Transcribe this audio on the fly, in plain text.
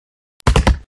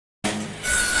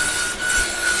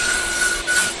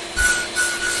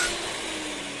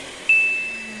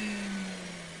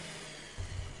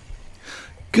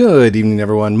Good evening,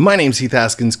 everyone. My name's Heath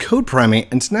Haskins, Code Primate,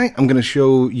 and tonight I'm going to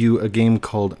show you a game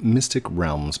called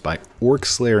MysticRealms by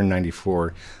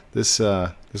OrcSlayer94. This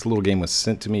little game was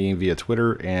sent to me via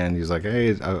Twitter, and he's like,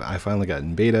 "Hey, I finally got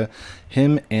in beta."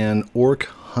 Him and Orc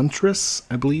Huntress,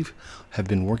 I believe, have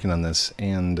been working on this,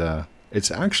 and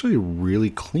it's actually really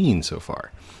clean so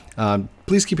far.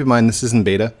 Please keep in mind this isn't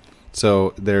beta,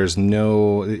 so there's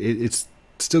no. It's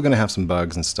still going to have some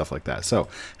bugs and stuff like that. So,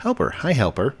 Helper, hi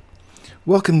Helper.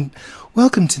 Welcome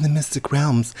to the Mystic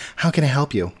Realms. How can I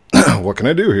help you? What can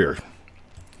I do here?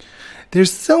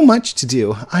 There's so much to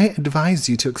do. I advise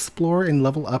you to explore and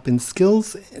level up in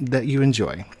skills that you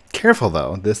enjoy. Careful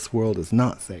though, this world is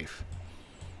not safe.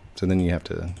 So then you have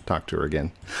to talk to her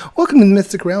again. Welcome to the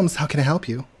Mystic Realms. How can I help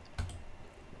you?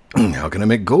 How can I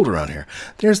make gold around here?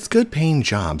 There's good paying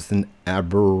jobs in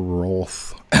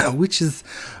Aberoth. which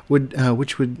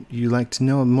would you like to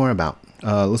know more about?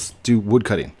 Let's do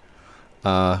woodcutting.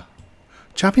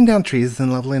 Chopping down trees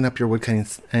and leveling up your wood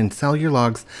cuttings and sell your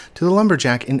logs to the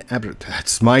lumberjack in Aberoth.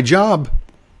 That's my job.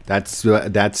 That's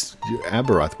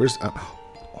Aberoth. Where's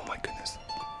oh my goodness.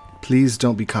 Please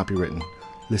don't be copywritten.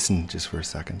 Listen just for a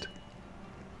second.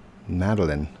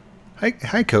 Madeline.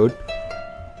 Hi Code.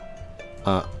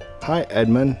 Hi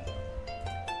Edmund.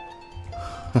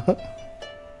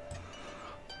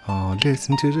 Oh,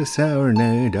 listen to the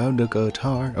serenade of the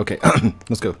guitar. Okay,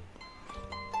 let's go.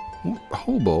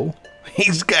 Hobo?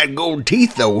 He's got gold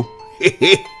teeth, though.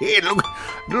 look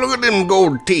at them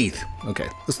gold teeth. Okay,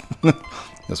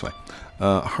 this way.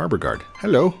 Harbor guard.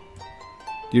 Hello.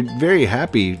 You're very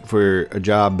happy for a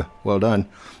job well done.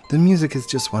 The music is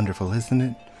just wonderful, isn't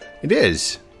it? It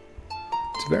is.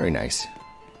 It's very nice.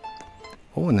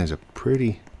 Oh, and there's a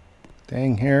pretty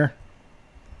thing here.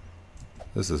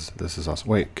 This is awesome.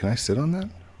 Wait, can I sit on that?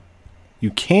 You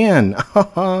can.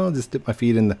 I'll just dip my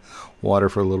feet in the water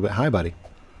for a little bit. Hi, buddy.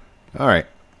 All right.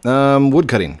 Wood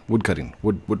cutting. Wood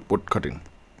cutting.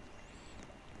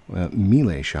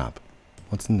 Melee shop.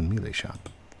 What's in the melee shop?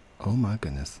 Oh my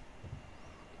goodness.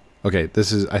 Okay,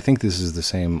 I think this is the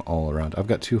same all around. I've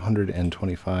got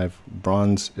 225.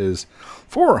 Bronze is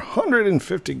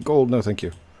 450. Gold, no thank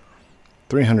you.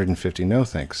 350, no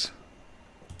thanks.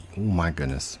 Oh my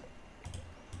goodness.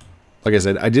 Like I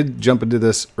said, I did jump into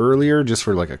this earlier just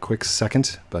for like a quick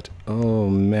second, but oh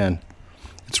man,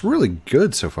 it's really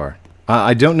good so far.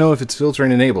 I don't know if it's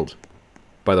filtering enabled,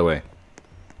 by the way.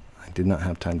 I did not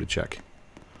have time to check.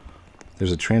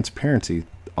 There's a transparency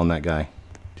on that guy.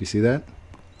 Do you see that?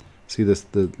 See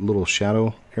the little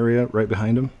shadow area right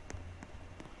behind him?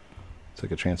 It's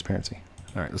like a transparency.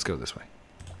 All right, let's go this way.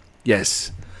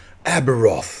 Yes,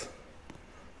 Aberoth.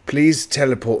 Please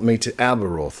teleport me to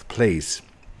Aberoth, please.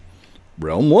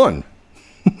 Realm 1.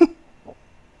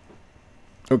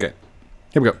 Okay,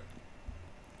 here we go.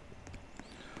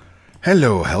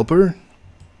 Hello, Helper.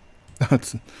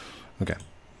 Okay.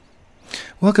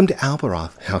 Welcome to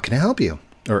Aberoth. How can I help you?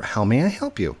 Or how may I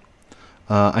help you?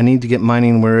 I need to get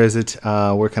mining. Where is it?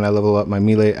 Where can I level up my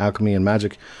melee, alchemy, and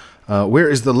magic? Where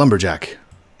is the lumberjack?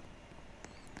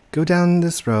 Go down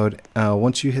this road.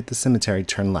 Once you hit the cemetery,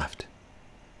 turn left.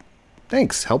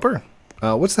 Thanks, Helper.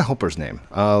 What's the helper's name?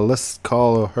 Let's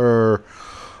call her,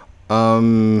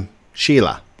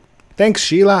 Sheila. Thanks,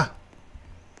 Sheila.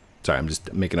 Sorry, I'm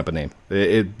just making up a name.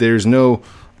 There's no,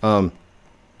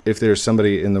 if there's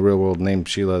somebody in the real world named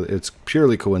Sheila, it's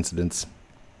purely coincidence.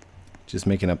 Just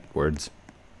making up words.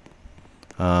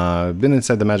 I've been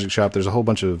inside the magic shop. There's a whole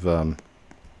bunch of, what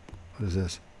is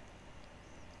this?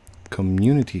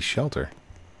 Community shelter.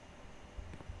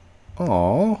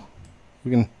 Oh, we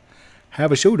can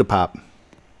have a soda pop.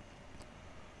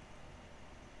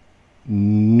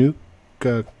 Nuka-Cola.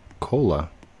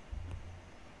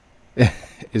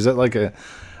 Is that like a...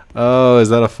 Oh, is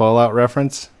that a Fallout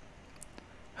reference?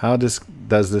 How does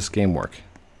this game work?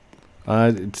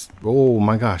 It's... Oh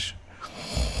my gosh.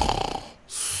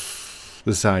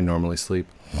 This is how I normally sleep.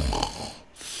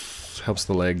 Helps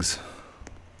the legs.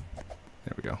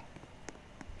 There we go.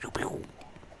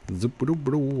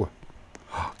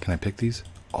 Can I pick these?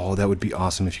 Oh, that would be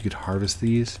awesome if you could harvest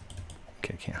these.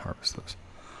 Okay, I can't harvest those.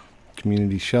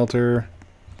 Community shelter.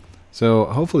 So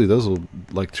hopefully those will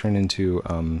like turn into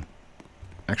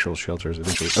actual shelters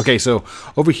eventually. Okay, so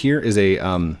over here is a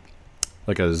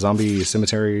like a zombie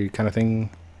cemetery kind of thing.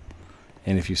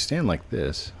 And if you stand like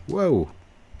this, whoa.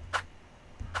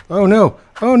 Oh no!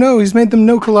 Oh no, he's made them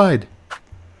no collide.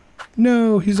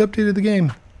 No, he's updated the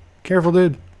game. Careful,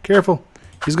 dude. Careful.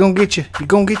 He's gonna get you. He's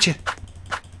gonna get you.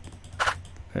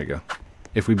 There you go.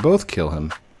 If we both kill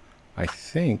him, I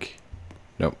think...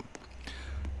 Nope.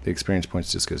 The experience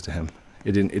points just goes to him.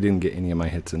 It didn't get any of my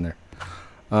hits in there.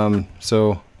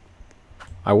 So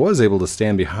I was able to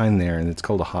stand behind there, and it's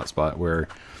called a hotspot, where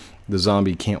the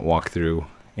zombie can't walk through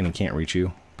and he can't reach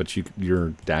you, but your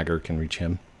dagger can reach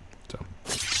him. So,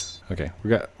 okay,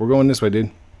 we're going this way,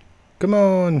 dude. Come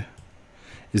on.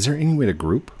 Is there any way to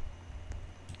group?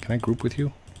 Can I group with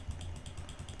you?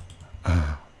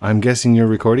 I'm guessing you're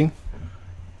recording?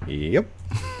 Yep.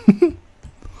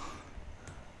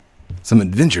 Some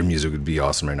adventure music would be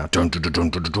awesome right now.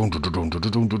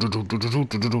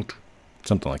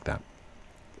 Something like that.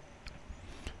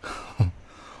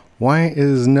 Why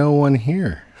is no one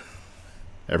here?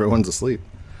 Everyone's asleep.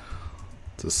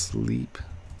 It's asleep.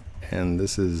 And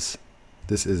this is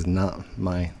not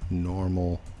my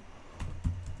normal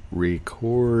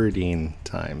recording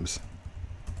times.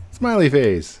 Smiley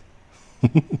face.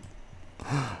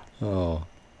 Oh.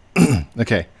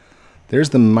 Okay.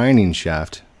 There's the mining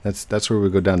shaft. That's where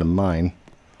we go down to mine.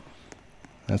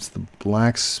 That's the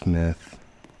blacksmith.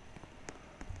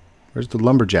 Where's the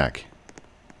lumberjack?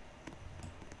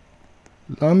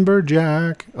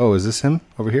 Lumberjack. Oh, is this him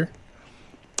over here?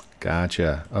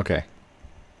 Gotcha. Okay.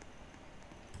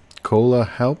 Cola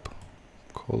help?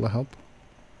 Cola help?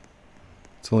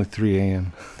 It's only 3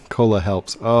 a.m. Cola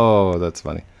helps. Oh, that's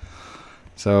funny.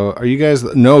 So, are you guys...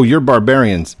 No, you're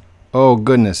barbarians. Oh,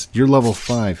 goodness. You're level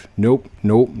 5. Nope,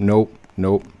 nope, nope,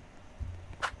 nope.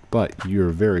 But you're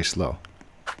very slow.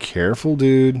 Careful,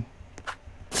 dude.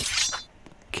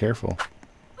 Careful.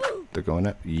 They're going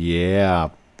up. Yeah.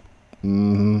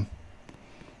 Mm-hmm.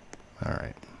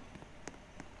 Alright.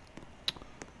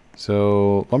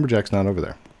 So, lumberjack's not over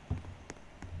there.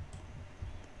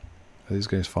 Are these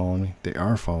guys following me? They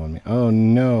are following me. Oh,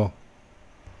 no. I'm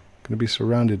gonna be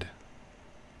surrounded.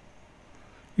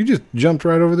 You just jumped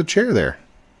right over the chair there.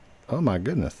 Oh, my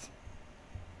goodness.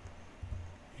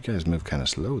 You guys move kind of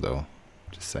slow, though.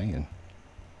 Just saying.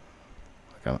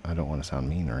 Like, I don't want to sound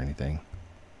mean or anything.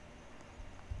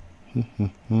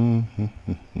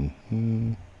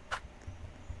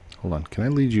 Hold on. Can I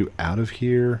lead you out of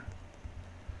here?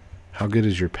 How good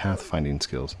is your pathfinding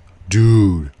skills?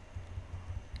 Dude.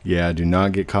 Yeah, do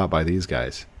not get caught by these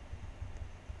guys.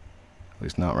 At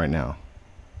least not right now.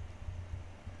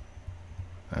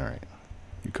 Alright.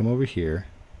 You come over here.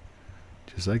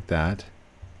 Just like that.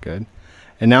 Good.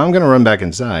 And now I'm going to run back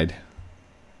inside.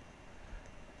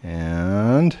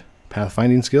 And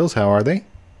pathfinding skills, how are they?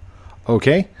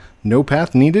 Okay. No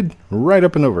path needed. Right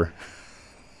up and over.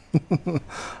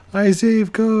 I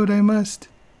save code, I must.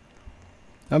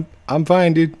 I'm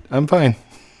fine, dude. I'm fine.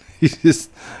 You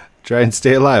just try and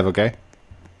stay alive, okay?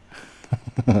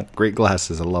 Great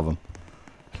glasses. I love them.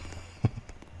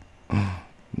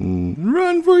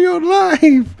 Run for your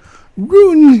life.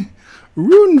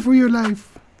 Run for your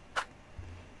life.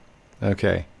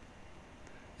 Okay.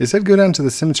 It said go down to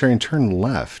the cemetery and turn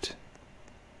left.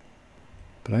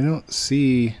 But I don't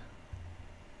see...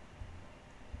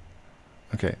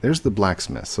 Okay, there's the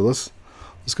blacksmith. So let's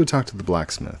go talk to the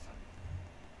blacksmith.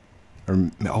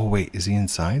 Or, oh wait, is he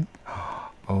inside?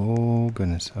 Oh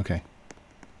goodness. Okay.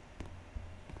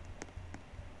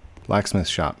 Blacksmith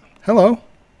shop. Hello.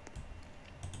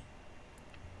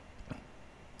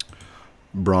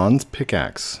 Bronze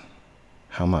pickaxe.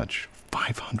 How much?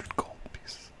 500 gold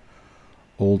pieces.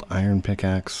 Old iron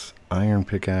pickaxe,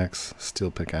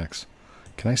 steel pickaxe.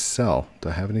 Can I sell? Do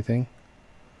I have anything?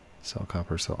 Sell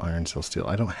copper, sell iron, sell steel.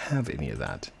 I don't have any of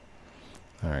that.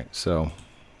 Alright, so...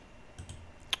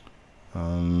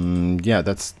 yeah,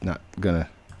 that's not gonna...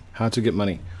 How to get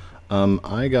money.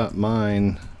 I got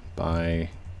mine by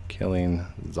killing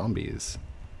zombies.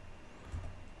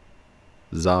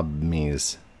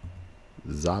 Zombies.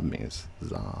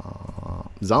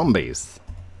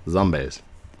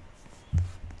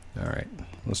 Alright,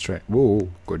 let's try... Whoa,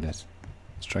 goodness.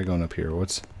 Let's try going up here.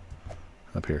 What's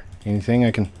up here? Anything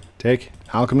I can take?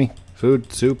 Alchemy?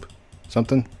 Food? Soup?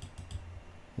 Something?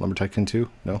 Lumber Tycoon 2?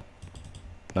 No?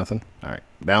 Nothing? Alright,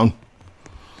 down.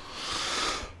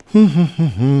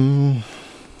 Hello,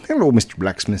 Mr.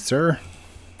 Blacksmith, sir.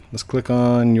 Let's click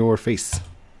on your face.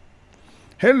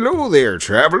 Hello there,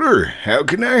 traveler. How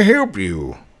can I help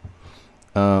you?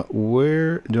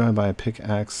 Where do I buy a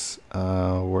pickaxe?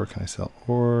 Where can I sell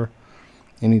ore?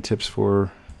 Any tips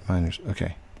for miners?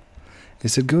 Okay. It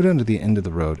said go down to the end of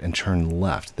the road and turn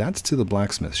left. That's to the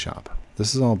blacksmith shop.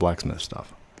 This is all blacksmith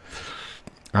stuff.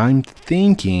 I'm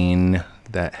thinking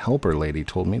that helper lady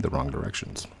told me the wrong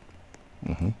directions.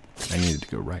 I needed to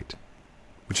go right.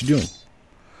 What you doing?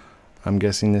 I'm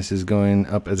guessing this is going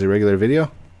up as a regular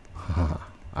video?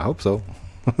 I hope so.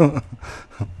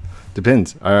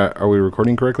 Depends. Are we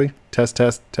recording correctly? Test,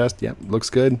 test, test. Yep, looks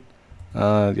good.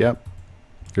 Yep.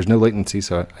 There's no latency,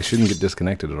 so I shouldn't get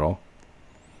disconnected at all.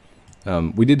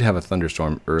 We did have a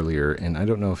thunderstorm earlier, and I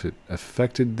don't know if it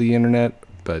affected the internet,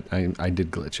 but I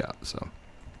did glitch out. So,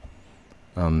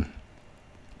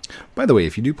 by the way,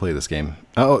 if you do play this game,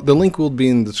 the link will be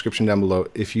in the description down below.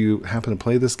 If you happen to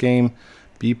play this game,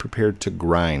 be prepared to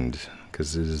grind,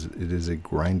 because it is a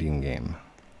grinding game.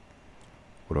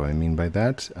 What do I mean by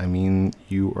that? I mean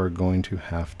you are going to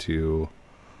have to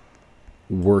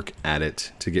work at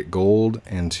it to get gold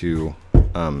and to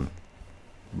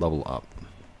level up.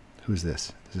 Who's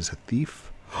this? Is this a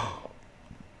thief?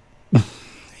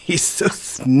 He's so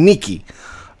sneaky.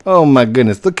 Oh my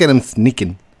goodness, look at him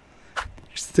sneaking.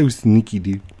 You're so sneaky,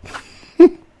 dude.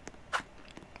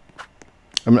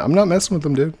 I'm not messing with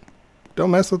him, dude.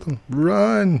 Don't mess with him.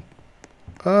 Run.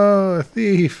 Oh, a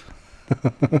thief.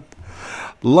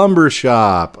 Lumber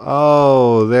shop.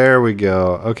 Oh, there we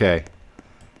go. Okay.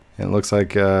 It looks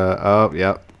like, oh,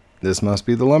 yep. This must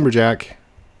be the lumberjack.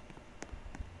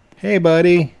 Hey,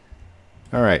 buddy.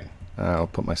 All right. I'll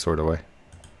put my sword away.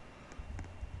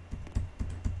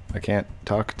 I can't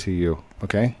talk to you.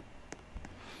 Okay.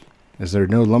 Is there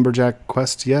no lumberjack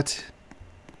quest yet?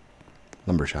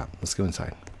 Lumber shop. Let's go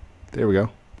inside. There we go.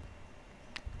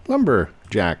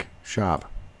 Lumberjack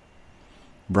shop.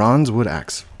 Bronze wood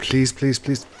axe. Please, please,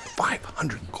 please.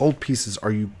 500 gold pieces.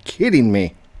 Are you kidding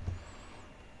me?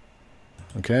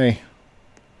 Okay.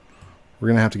 We're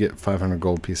going to have to get 500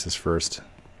 gold pieces first.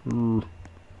 Ooh.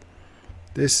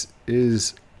 This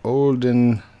is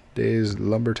olden days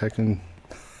lumber tycoon.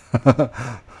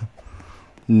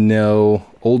 No.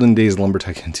 Olden days lumber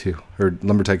tycoon 2. Or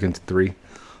lumber tycoon 3.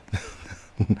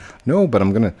 No, but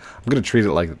I'm gonna treat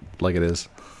it like it is.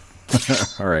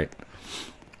 All right.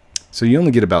 So you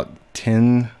only get about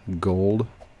 10 gold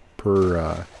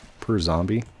per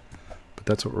zombie, but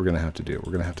that's what we're gonna have to do.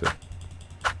 We're gonna have to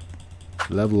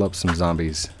level up some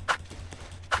zombies.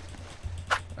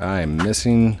 I am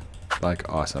missing like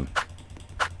awesome.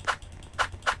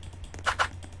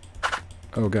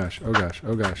 Oh gosh! Oh gosh!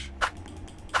 Oh gosh!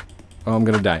 Oh, I'm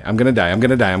gonna die! I'm gonna die! I'm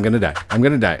gonna die! I'm gonna die! I'm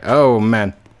gonna die! Oh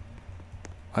man!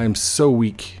 I am so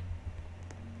weak.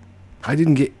 I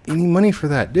didn't get any money for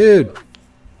that, dude.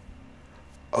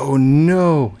 Oh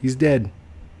no, he's dead.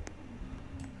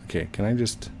 Okay, can I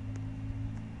just...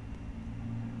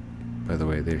 By the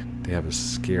way, they have a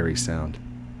scary sound.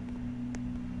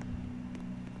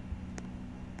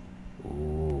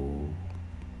 Ooh.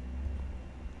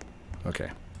 Okay.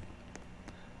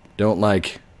 Don't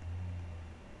like.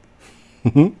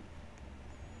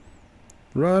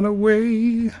 Run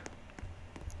away.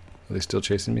 Are they still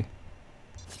chasing me?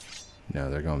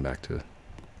 No, they're going back to...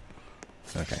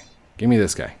 Okay. Give me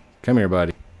this guy. Come here,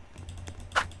 buddy.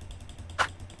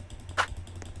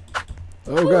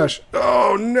 Oh, gosh.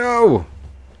 Oh, no!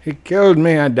 He killed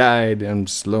me. I died in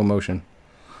slow motion.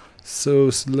 So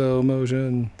slow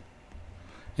motion.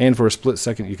 And for a split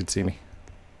second, you could see me.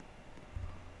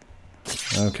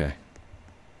 Okay.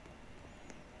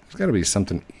 There's got to be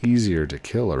something easier to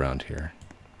kill around here.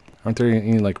 Aren't there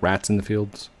any, like, rats in the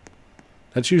fields?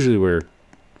 That's usually where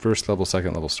first level,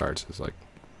 second level starts. It's like,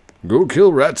 go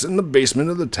kill rats in the basement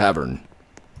of the tavern.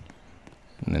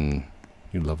 And then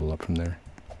you level up from there.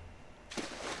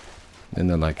 And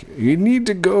they're like, you need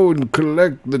to go and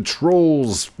collect the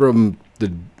trolls from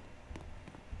the...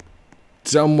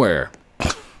 somewhere.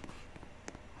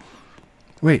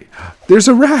 Wait, there's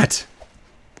a rat!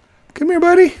 Come here,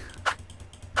 buddy!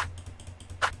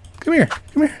 Come here,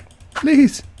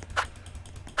 please!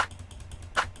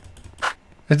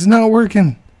 It's not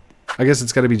working. I guess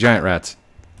it's got to be giant rats.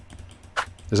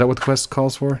 Is that what the quest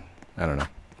calls for? I don't know.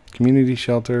 Community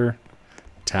shelter.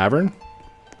 Tavern?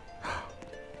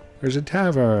 There's a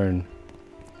tavern.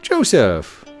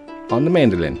 Joseph! On the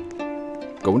mandolin.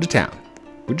 Going to town.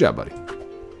 Good job, buddy.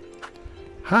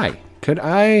 Hi. Could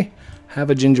I have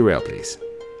a ginger ale, please?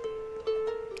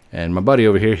 And my buddy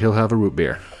over here, he'll have a root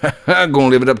beer. Gonna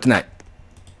live it up tonight.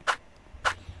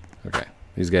 Okay.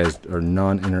 These guys are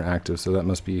non-interactive, so that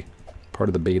must be part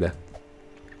of the beta.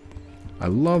 I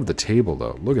love the table,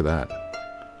 though. Look at that.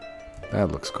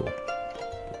 That looks cool.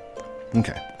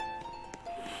 Okay.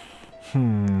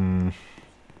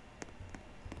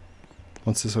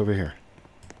 What's this over here?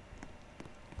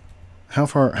 How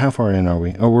far in are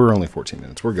we? Oh, we're only 14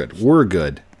 minutes. We're good. We're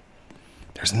good.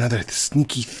 There's another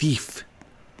sneaky thief.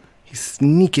 He's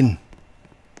sneaking.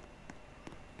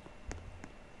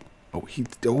 Oh,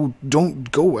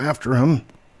 don't go after him.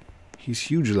 He's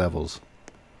huge levels.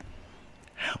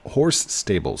 Horse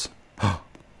stables. Can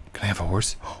I have a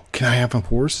horse? Can I have a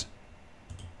horse?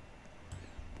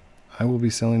 I will be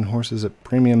selling horses at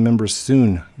premium members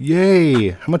soon.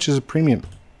 Yay! How much is a premium?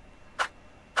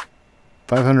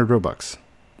 500 Robux.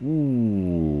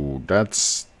 Ooh,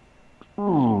 that's...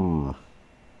 Ooh.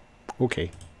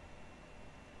 Okay.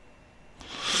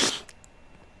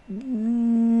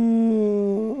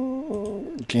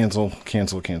 Cancel,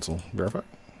 cancel, cancel. Verify.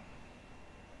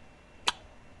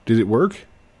 Did it work?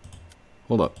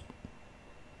 Hold up.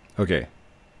 Okay.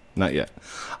 Not yet.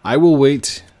 I will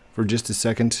wait for just a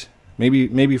second.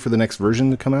 Maybe for the next version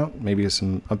to come out. Maybe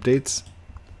some updates.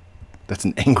 That's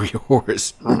an angry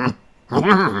horse.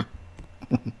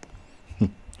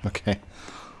 Okay.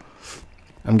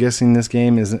 I'm guessing this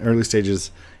game is in early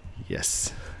stages.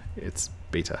 Yes. It's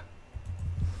beta.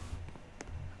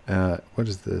 What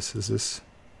is this? Is this...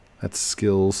 That's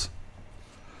skills.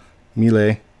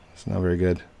 Melee. It's not very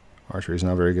good. Archery is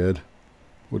not very good.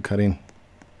 Woodcutting.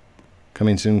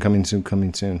 Coming soon, coming soon,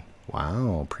 coming soon.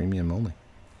 Wow, premium only.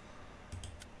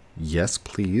 Yes,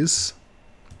 please.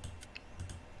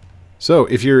 So,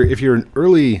 if you're an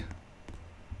early...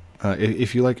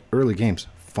 if you like early games.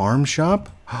 Farm shop?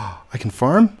 I can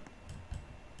farm?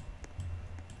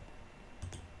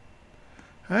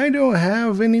 I don't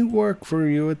have any work for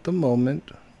you at the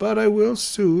moment, but I will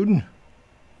soon.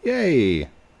 Yay!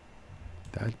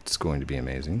 That's going to be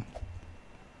amazing.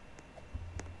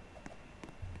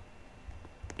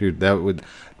 Dude, that would,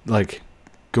 like,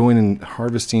 going and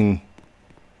harvesting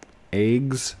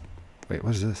eggs. Wait,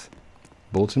 what is this?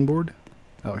 Bulletin board?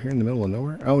 Out here in the middle of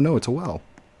nowhere? Oh, no, it's a well.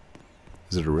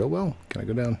 Is it a real well? Can I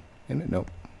go down in it?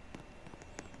 Nope.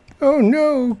 Oh,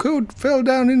 no, Coat fell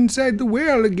down inside the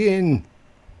well again.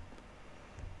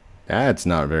 That's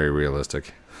not very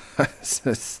realistic.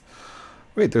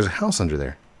 Wait, there's a house under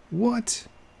there. What?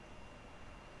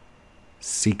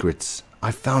 Secrets.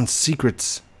 I found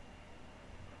secrets.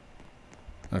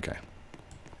 Okay.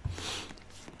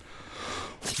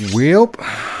 Welp.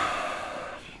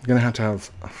 I'm gonna have to have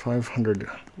 500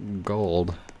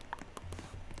 gold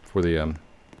for the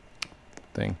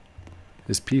thing.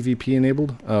 Is PvP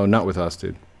enabled? Oh, not with us,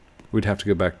 dude. We'd have to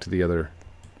go back to the other.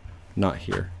 Not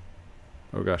here.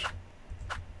 Oh gosh.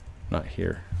 Not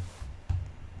here.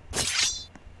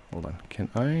 Hold on. Can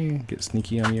I get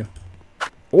sneaky on you?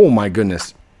 Oh my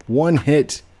goodness. One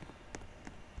hit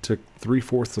took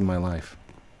 3/4 of my life.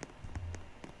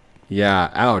 Yeah,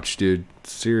 ouch, dude.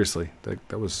 Seriously.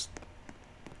 That was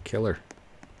killer.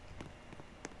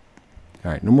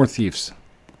 Alright, no more thieves.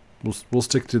 We'll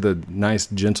stick to the nice,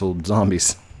 gentle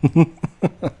zombies.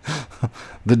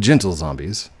 The gentle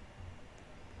zombies.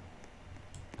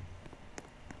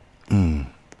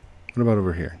 What about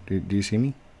over here? Do you see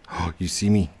me? Oh, you see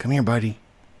me. Come here, buddy.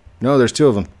 No, there's two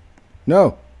of them.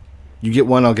 No. You get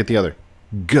one, I'll get the other.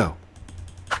 Go.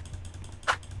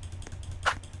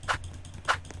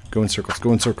 Go in circles,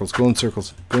 go in circles, go in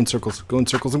circles, go in circles, go in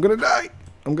circles. I'm gonna die.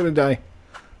 I'm gonna die.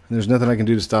 And there's nothing I can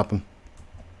do to stop him.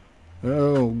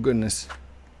 Oh, goodness.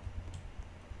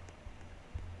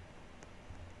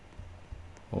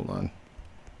 Hold on.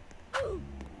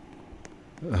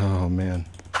 Oh, man.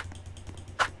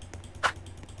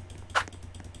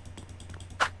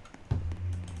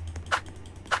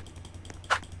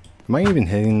 Am I even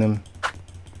hitting them?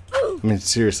 I mean,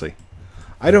 seriously.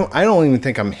 I don't even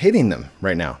think I'm hitting them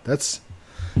right now. That's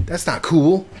not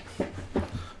cool.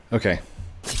 Okay.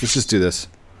 Let's just do this.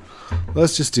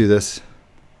 Let's just do this.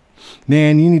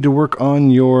 Man, you need to work on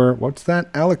your... What's that?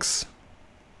 Alex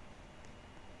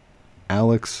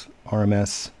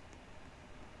RMS.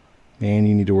 Man,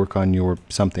 you need to work on your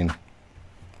something.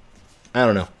 I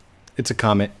don't know. It's a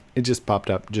comment. It just popped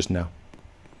up just now.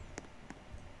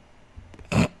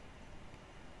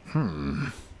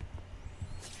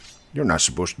 You're not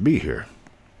supposed to be here.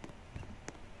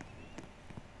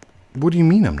 What do you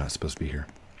mean I'm not supposed to be here?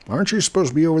 Aren't you supposed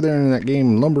to be over there in that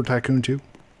game Lumber Tycoon 2?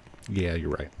 Yeah, you're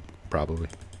right. Probably.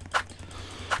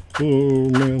 Oh,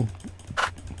 man.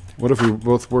 What if we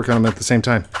both work on them at the same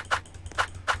time?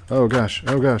 Oh, gosh.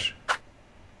 Oh, gosh.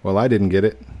 Well, I didn't get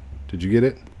it. Did you get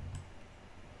it?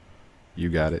 You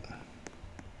got it.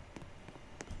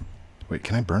 Wait,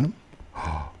 can I burn them?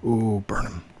 Oh, burn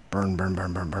them. Burn, burn,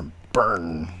 burn, burn, burn,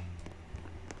 burn.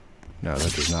 No,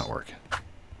 that does not work.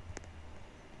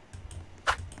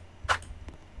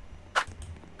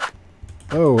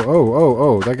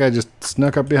 Oh, that guy just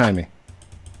snuck up behind me.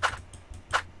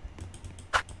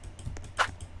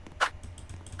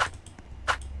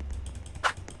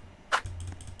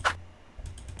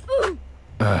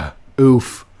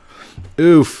 Oof.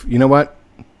 Oof. You know what?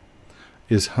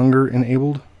 Is hunger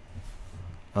enabled?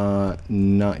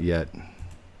 Not yet.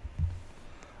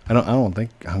 I don't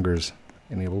think hunger's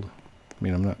enabled. I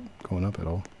mean, I'm not going up at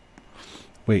all.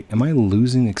 Wait, am I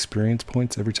losing experience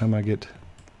points every time I get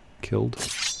killed?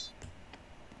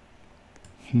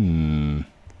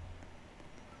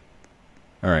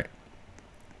 Alright.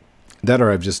 That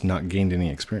or I've just not gained any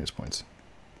experience points.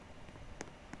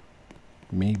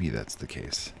 Maybe that's the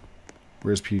case.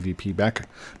 Where's PvP?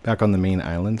 Back on the main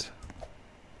island.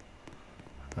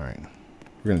 Alright.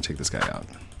 We're going to take this guy out.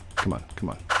 Come on, come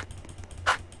on.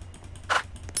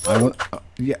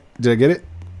 Yeah, did I get it?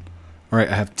 Alright,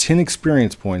 I have 10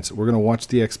 experience points. We're going to watch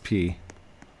the XP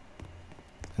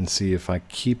and see if I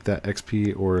keep that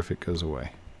XP or if it goes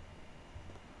away.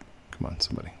 Come on,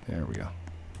 somebody. There we go.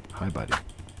 Hi, buddy.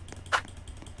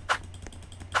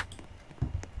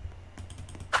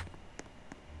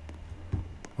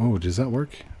 Oh, does that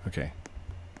work? Okay.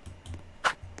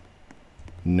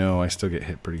 No, I still get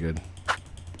hit pretty good.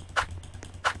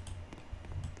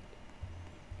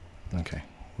 Okay,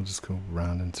 we'll just go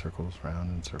round in circles, round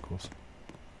in circles.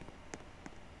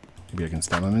 Maybe I can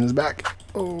stab him in his back.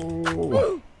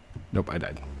 Oh! Nope, I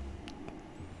died.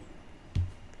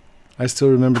 I still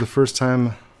remember the first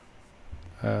time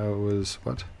I was...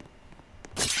 What?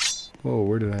 Whoa,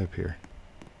 where did I appear?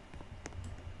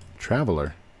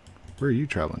 Traveler? Where are you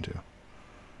traveling to?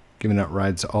 Giving out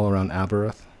rides all around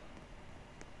Aberrath.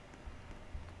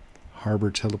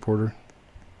 Harbor teleporter.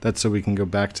 That's so we can go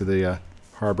back to the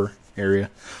harbor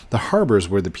area. The harbor is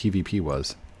where the PvP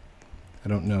was. I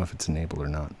don't know if it's enabled or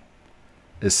not.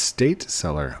 Estate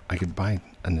seller. I could buy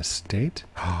an estate?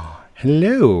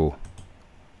 Hello.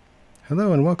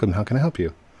 Hello and welcome. How can I help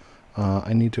you?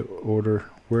 I need to order...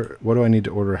 What do I need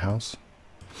to order? A house?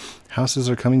 Houses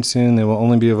are coming soon. They will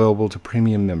only be available to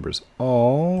premium members.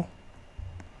 Oh.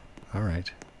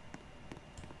 Alright.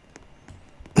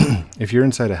 If you're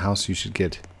inside a house, you should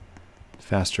get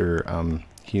faster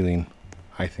healing,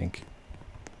 I think.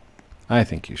 I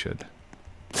think you should.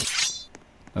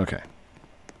 Okay.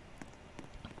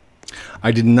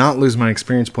 I did not lose my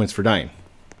experience points for dying.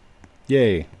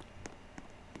 Yay.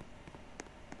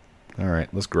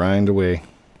 Alright, let's grind away.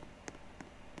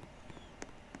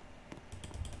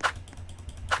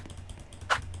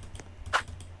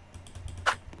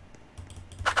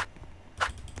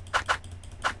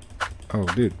 Oh,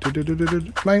 dude.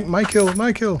 My kill,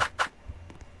 my kill.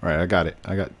 Alright, I got it.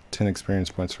 I got 10 experience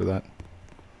points for that.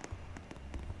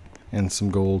 And some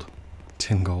gold.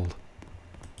 10 gold.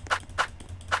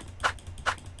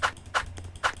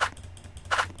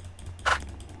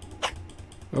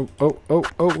 Oh,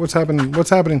 what's happening? What's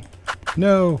happening?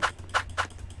 No.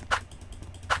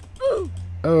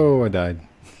 Oh, I died.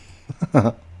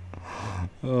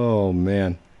 Oh,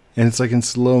 man. And it's like in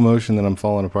slow motion that I'm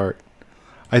falling apart.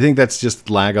 I think that's just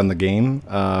lag on the game.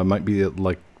 Might be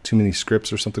like too many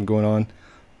scripts or something going on.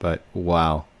 But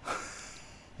wow.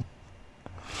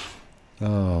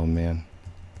 Oh man.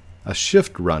 A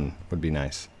shift run would be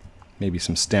nice. Maybe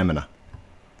some stamina.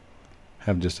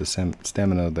 Have just a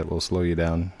stamina that will slow you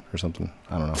down or something.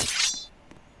 I don't know.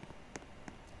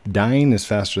 Dying is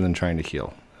faster than trying to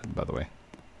heal, by the way.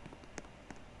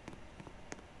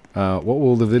 What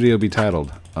will the video be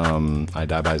titled? I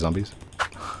die by zombies?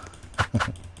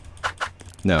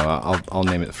 No, I'll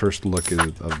name it First Look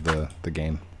of the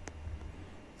game.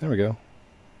 There we go.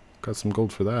 Got some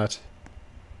gold for that.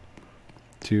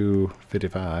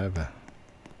 255.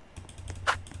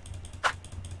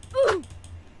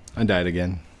 I died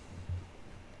again.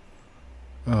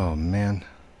 Oh man.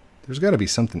 There's got to be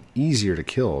something easier to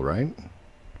kill, right?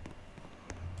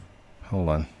 Hold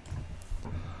on.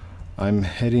 I'm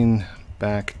heading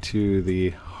back to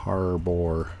the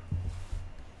harbor.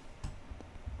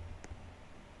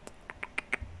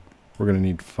 We're going to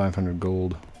need 500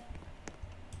 gold.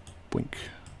 Blink.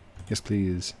 Yes,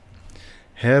 please.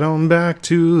 Head on back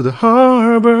to the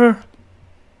harbor.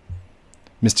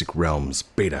 MysticRealms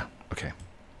beta. Okay.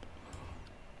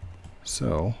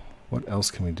 So, what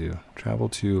else can we do? Travel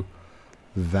to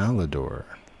Valador.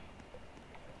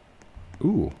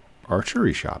 Ooh,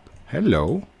 archery shop.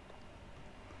 Hello.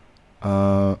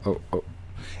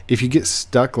 If you get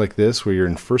stuck like this, where you're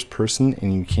in first person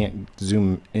and you can't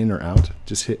zoom in or out,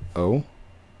 just hit O,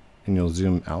 and you'll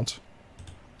zoom out.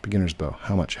 Beginner's bow.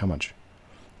 How much? How much?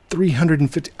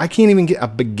 350. I can't even get a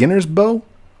beginner's bow?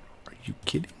 Are you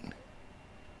kidding?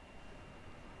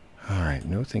 Alright,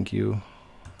 no thank you.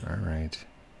 Alright.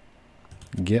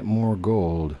 Get more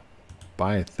gold.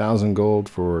 Buy 1,000 gold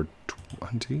for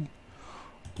 20.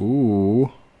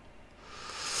 Ooh.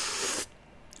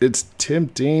 It's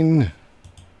tempting.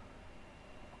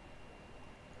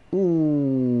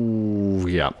 Ooh,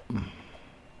 yeah.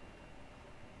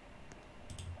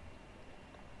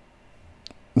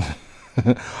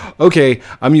 Okay,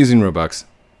 I'm using Robux.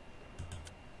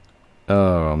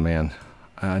 Oh, man.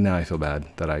 Now I feel bad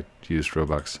that I used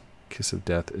Robux. Kiss of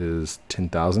Death is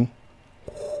 10,000.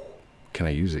 Can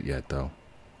I use it yet, though?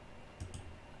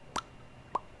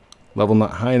 Level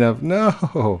not high enough.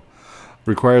 No.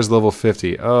 Requires level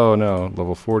 50. Oh no.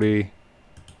 Level 40,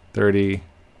 30,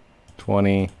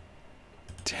 20,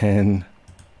 10.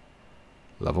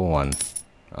 Level 1.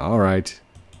 Alright.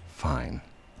 Fine.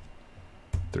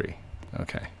 3.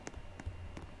 Okay.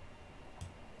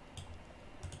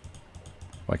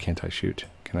 Why can't I shoot?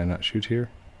 Can I not shoot here?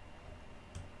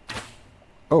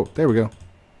 Oh, there we go.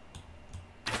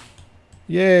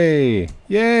 Yay!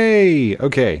 Yay!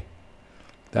 Okay.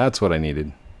 That's what I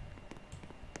needed.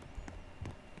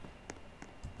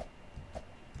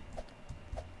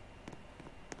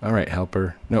 Alright,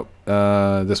 helper. Nope.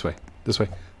 This way. This way.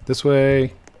 This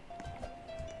way.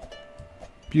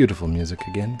 Beautiful music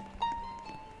again.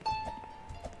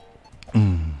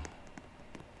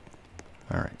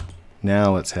 Alright.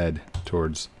 Now let's head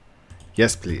towards...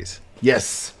 Yes, please.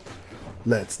 Yes!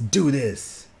 Let's do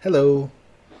this! Hello!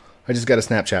 I just got a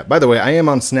Snapchat. By the way, I am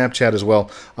on Snapchat as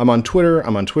well. I'm on Twitter,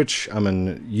 I'm on Twitch, I'm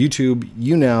on YouTube,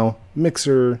 YouNow,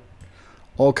 Mixer,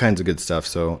 all kinds of good stuff.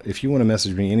 So if you want to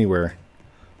message me anywhere,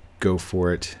 go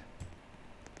for it.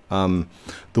 The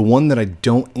one that I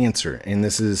don't answer, and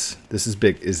this is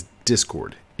big, is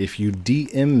Discord. If you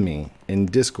DM me in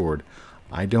Discord,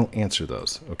 I don't answer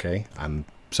those, okay? I'm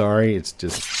sorry, it's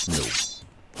just no.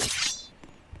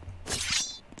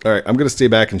 Alright, I'm going to stay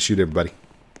back and shoot everybody.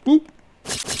 Boop.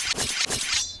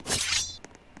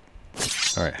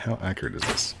 Alright, how accurate is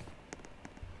this?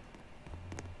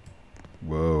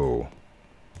 Whoa.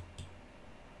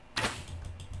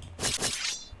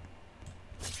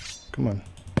 Come on.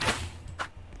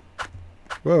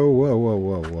 Whoa, whoa, whoa,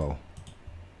 whoa, whoa.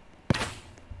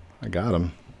 I got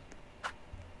him.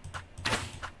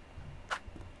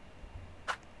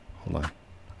 Hold on.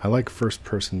 I like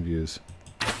first-person views.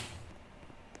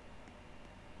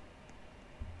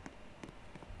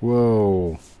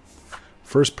 Whoa.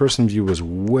 First-person view was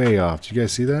way off. Did you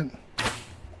guys see that?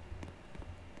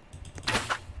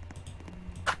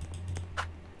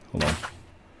 Hold on.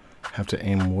 Have to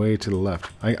aim way to the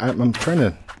left. I'm trying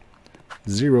to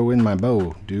zero in my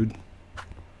bow, dude.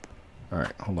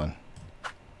 Alright, hold on.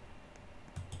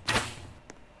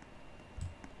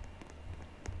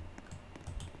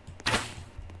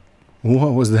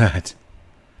 What was that?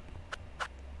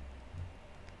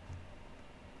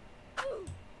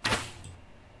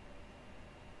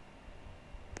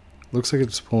 Looks like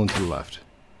it's pulling to the left.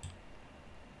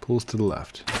 Pulls to the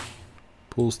left.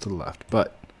 Pulls to the left.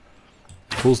 But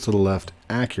it pulls to the left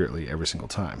accurately every single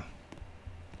time.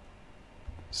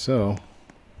 So,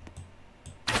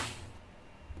 did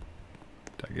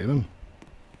I get him?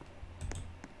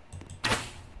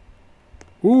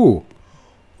 Ooh!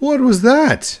 What was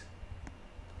that?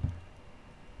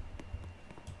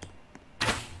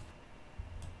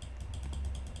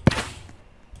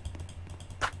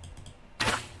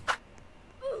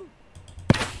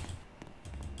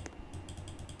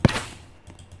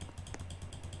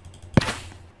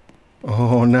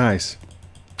 Oh, nice.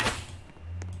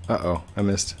 Uh-oh, I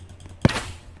missed.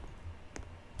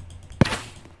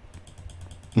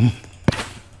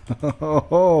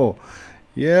 Oh,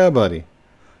 yeah, buddy.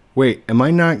 Wait, am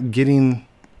I not getting...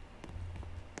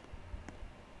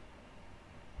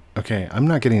 Okay, I'm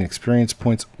not getting experience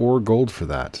points or gold for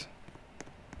that.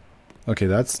 Okay,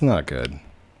 that's not good.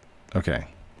 Okay.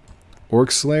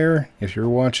 Orc Slayer, if you're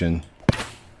watching,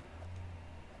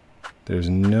 there's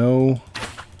no...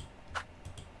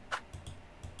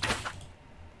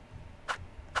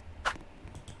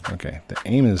 Okay, the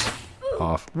aim is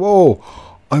off. Whoa!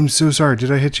 I'm so sorry.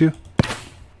 Did I hit you?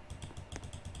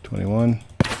 21.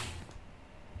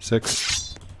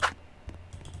 6.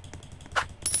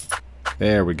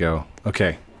 There we go.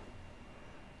 Okay.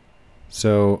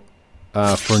 So,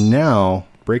 for now,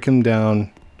 break him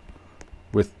down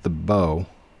with the bow.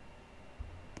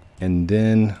 And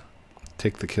then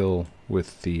take the kill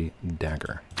with the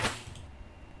dagger.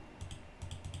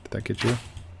 Did that get you?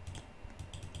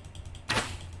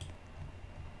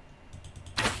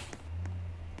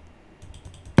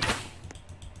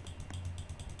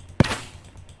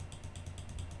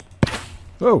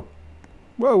 Whoa.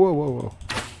 Whoa, whoa, whoa, whoa.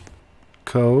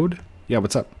 Code. Yeah,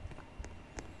 what's up?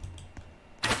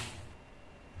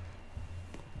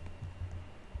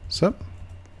 What's up?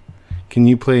 Can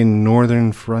you play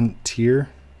Northern Frontier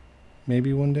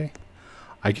maybe one day?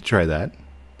 I could try that.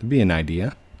 That'd be an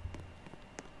idea.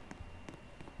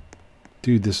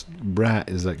 Dude, this rat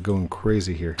is like going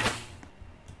crazy here.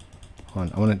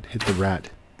 Hold on, I want to hit the rat.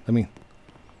 Let me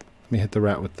hit the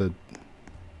rat with the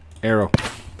arrow.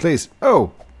 Please.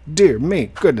 Oh, dear me.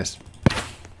 Goodness.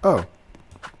 Oh.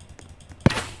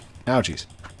 Ouchies.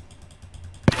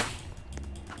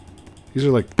 These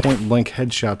are like point blank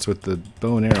headshots with the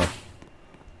bow and arrow.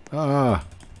 Ah.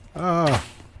 Ah.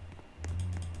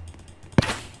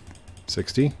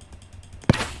 60.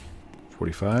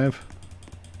 45.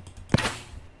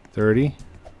 30.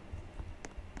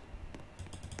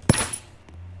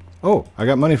 Oh, I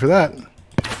got money for that.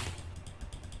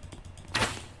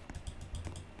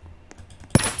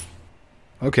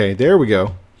 Okay, there we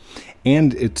go.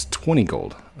 And it's 20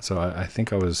 gold. So I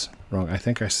think I was wrong. I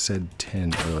think I said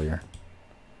 10 earlier.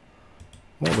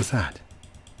 What was that?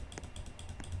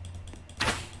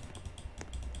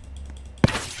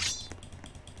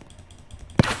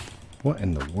 What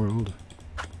in the world?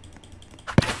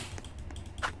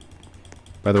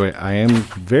 By the way, I am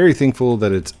very thankful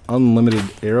that it's unlimited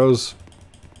arrows.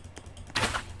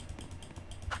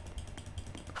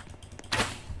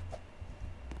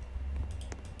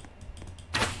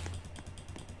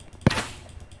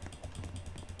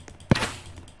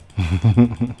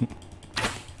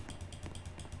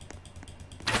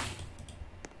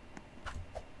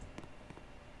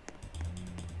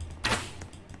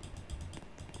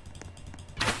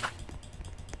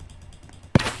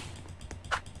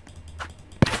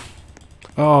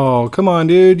 Oh, come on,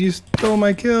 dude. You stole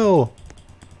my kill.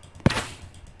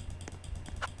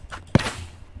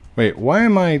 Wait, why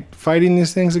am I fighting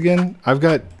these things again? I've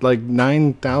got like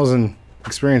 9,000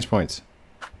 experience points.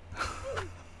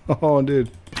 Oh,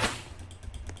 dude.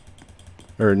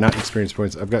 Or not experience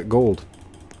points. I've got gold.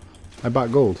 I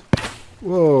bought gold.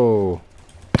 Whoa.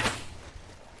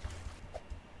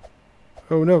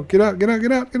 Oh, no. Get out, get out,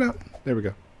 get out, get out. There we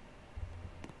go.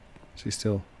 She's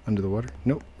still under the water?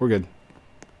 Nope, we're good.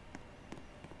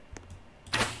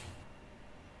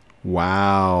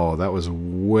 Wow, that was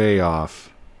way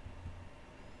off.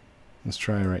 Let's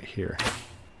try right here.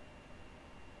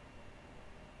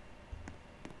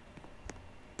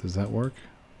 Does that work?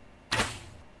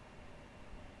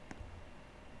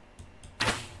 I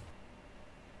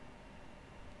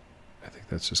think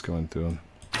that's just going through them.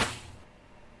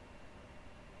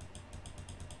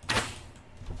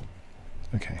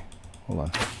 Okay, hold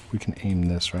on. We can aim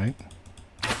this, right?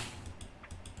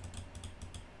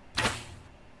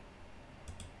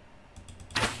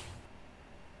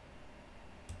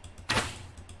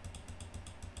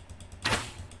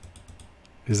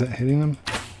 Is that hitting him?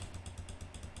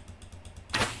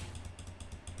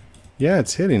 Yeah,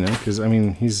 it's hitting him, because, I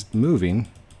mean, he's moving.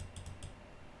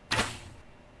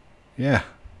 Yeah.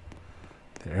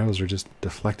 The arrows are just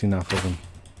deflecting off of him.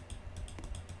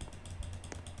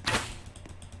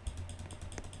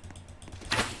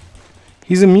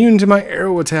 He's immune to my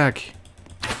arrow attack.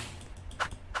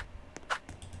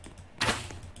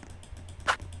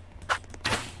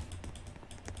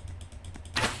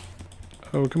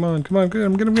 Oh, come on, come on, get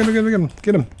him, get him, get him, get him,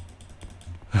 get him.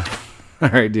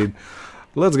 Alright, dude.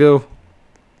 Let's go.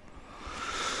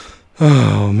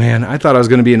 Oh, man. I thought I was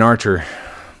going to be an archer.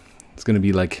 It's going to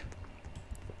be like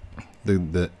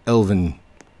the elven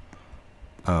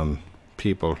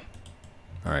people.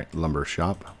 Alright, lumber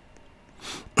shop.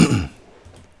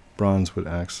 Bronze wood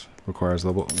axe requires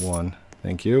level 1.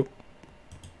 Thank you.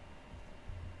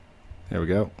 There we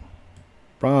go.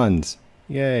 Bronze.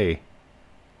 Yay.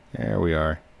 There we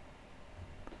are.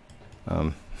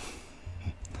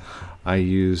 I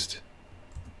used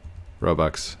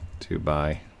Robux to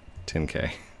buy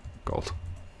 10k gold.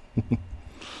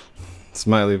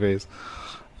 Smiley face.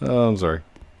 Oh, I'm sorry.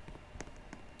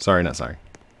 Sorry, not sorry.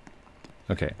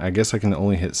 Okay, I guess I can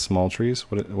only hit small trees.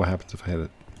 What happens if I hit a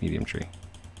medium tree?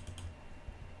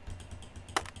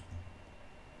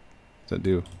 Does that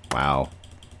do? Wow.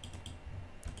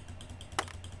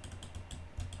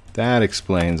 That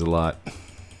explains a lot.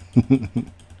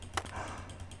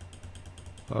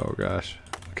 Oh gosh.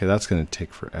 Okay, that's going to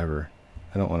take forever.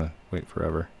 I don't want to wait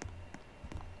forever.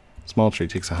 Small tree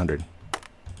takes 100.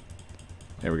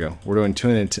 There we go. We're doing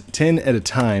 10 at a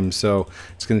time, so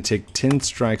it's going to take 10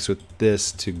 strikes with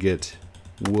this to get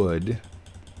wood.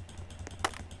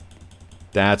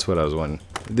 That's what I was wanting.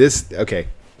 This, okay.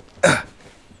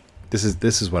 This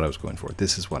is what I was going for.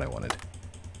 This is what I wanted.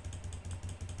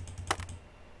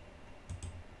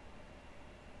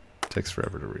 Takes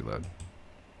forever to reload.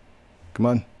 Come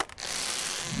on.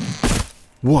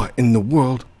 What in the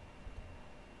world?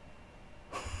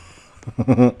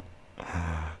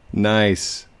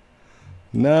 Nice.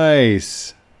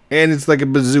 Nice. And it's like a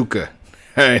bazooka.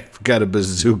 I've got a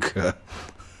bazooka.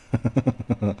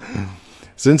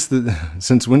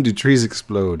 Since when do trees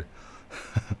explode?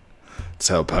 That's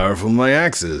how powerful my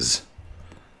axe is.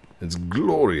 It's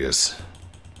glorious.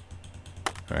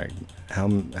 Alright, how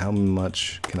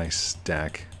much can I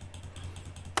stack?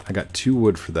 I got 2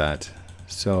 wood for that,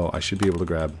 so I should be able to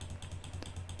grab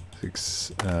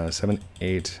 6, 7,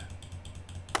 8,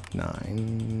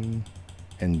 9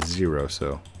 and 0,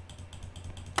 so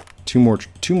two more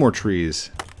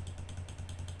trees.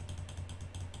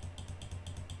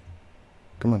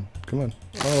 Come on, come on.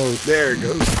 Oh, there it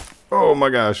goes. Oh my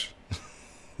gosh.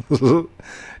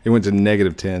 It went to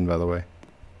 -10, by the way.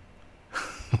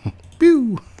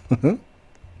 Pew.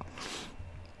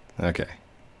 Okay.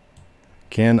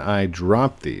 Can I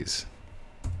drop these?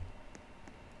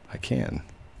 I can.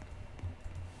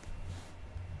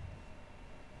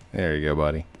 There you go,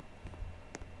 buddy.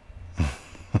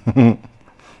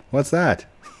 What's that?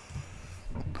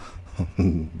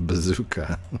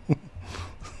 Bazooka.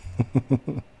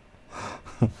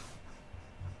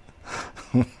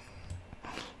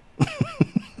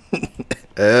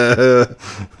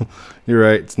 You're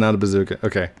right, it's not a bazooka.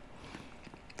 Okay.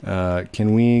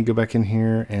 Can we go back in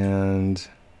here and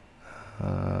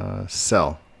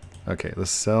sell? Okay,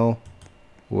 let's sell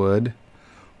wood.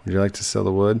 Would you like to sell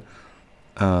the wood?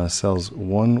 Sells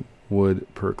 1 wood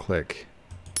per click.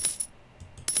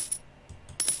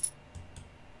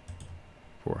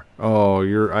 4. Oh,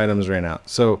 your items ran out.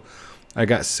 So I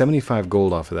got 75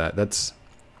 gold off of that.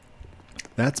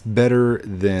 That's better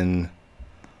than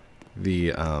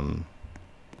the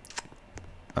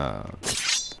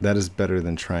that is better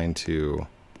than trying to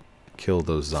kill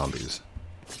those zombies.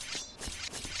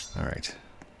 All right.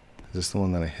 Is this the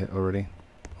one that I hit already?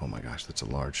 Oh my gosh, that's a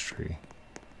large tree.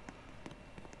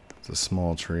 It's a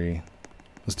small tree.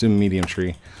 Let's do a medium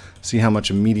tree. See how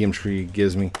much a medium tree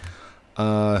gives me.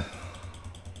 It's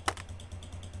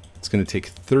going to take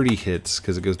 30 hits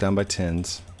because it goes down by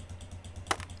 10s.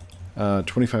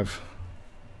 25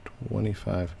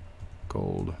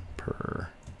 gold per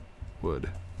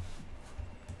wood.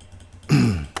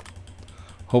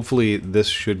 Hopefully this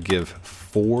should give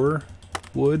 4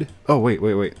 wood. Oh, wait.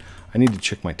 I need to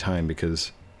check my time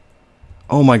because...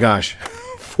 Oh my gosh.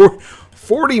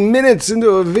 40 minutes into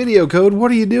a video code.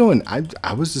 What are you doing?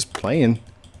 I was just playing.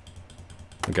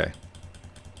 Okay.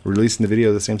 Releasing the video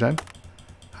at the same time?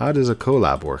 How does a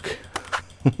collab work?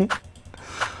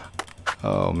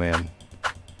 Oh, man.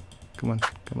 Come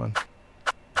on.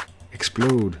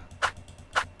 Explode.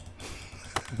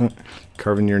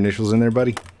 Carving your initials in there,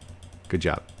 buddy. Good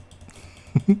job.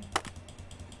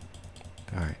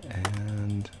 Alright,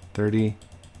 and 30,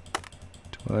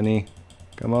 20,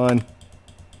 come on,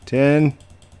 10,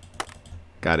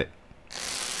 got it.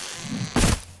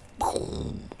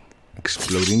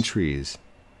 Exploding trees.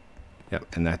 Yep,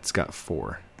 and that's got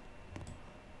 4.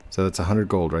 So that's 100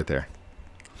 gold right there.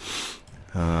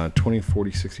 20,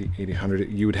 40, 60, 80,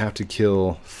 100. You would have to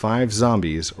kill 5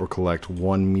 zombies or collect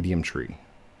 1 medium tree.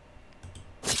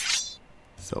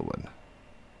 Sell one.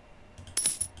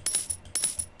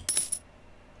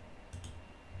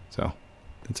 So,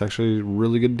 that's actually a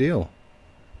really good deal.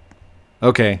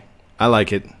 Okay, I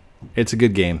like it. It's a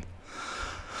good game.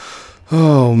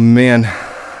 Oh, man.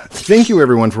 Thank you,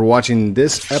 everyone, for watching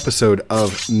this episode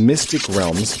of Mystic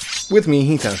Realms with me,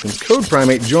 Heath Haskins, Code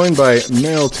Primate, joined by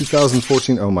Meryl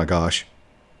 2014. Oh, my gosh.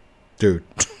 Dude.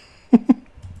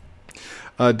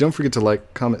 Don't forget to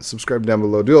like, comment, subscribe down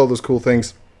below. Do all those cool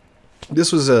things.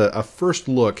 This was a first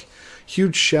look.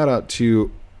 Huge shout out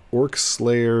to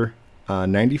OrcSlayer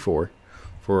 94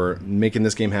 for making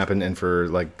this game happen and for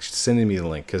like sending me the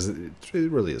link because it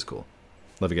really is cool.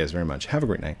 Love you guys very much. Have a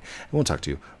great night, and we'll talk to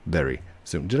you very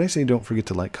soon. Did I say don't forget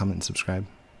to like, comment, and subscribe?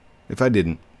 If I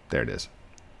didn't, there it is.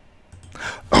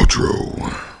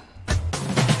 Outro.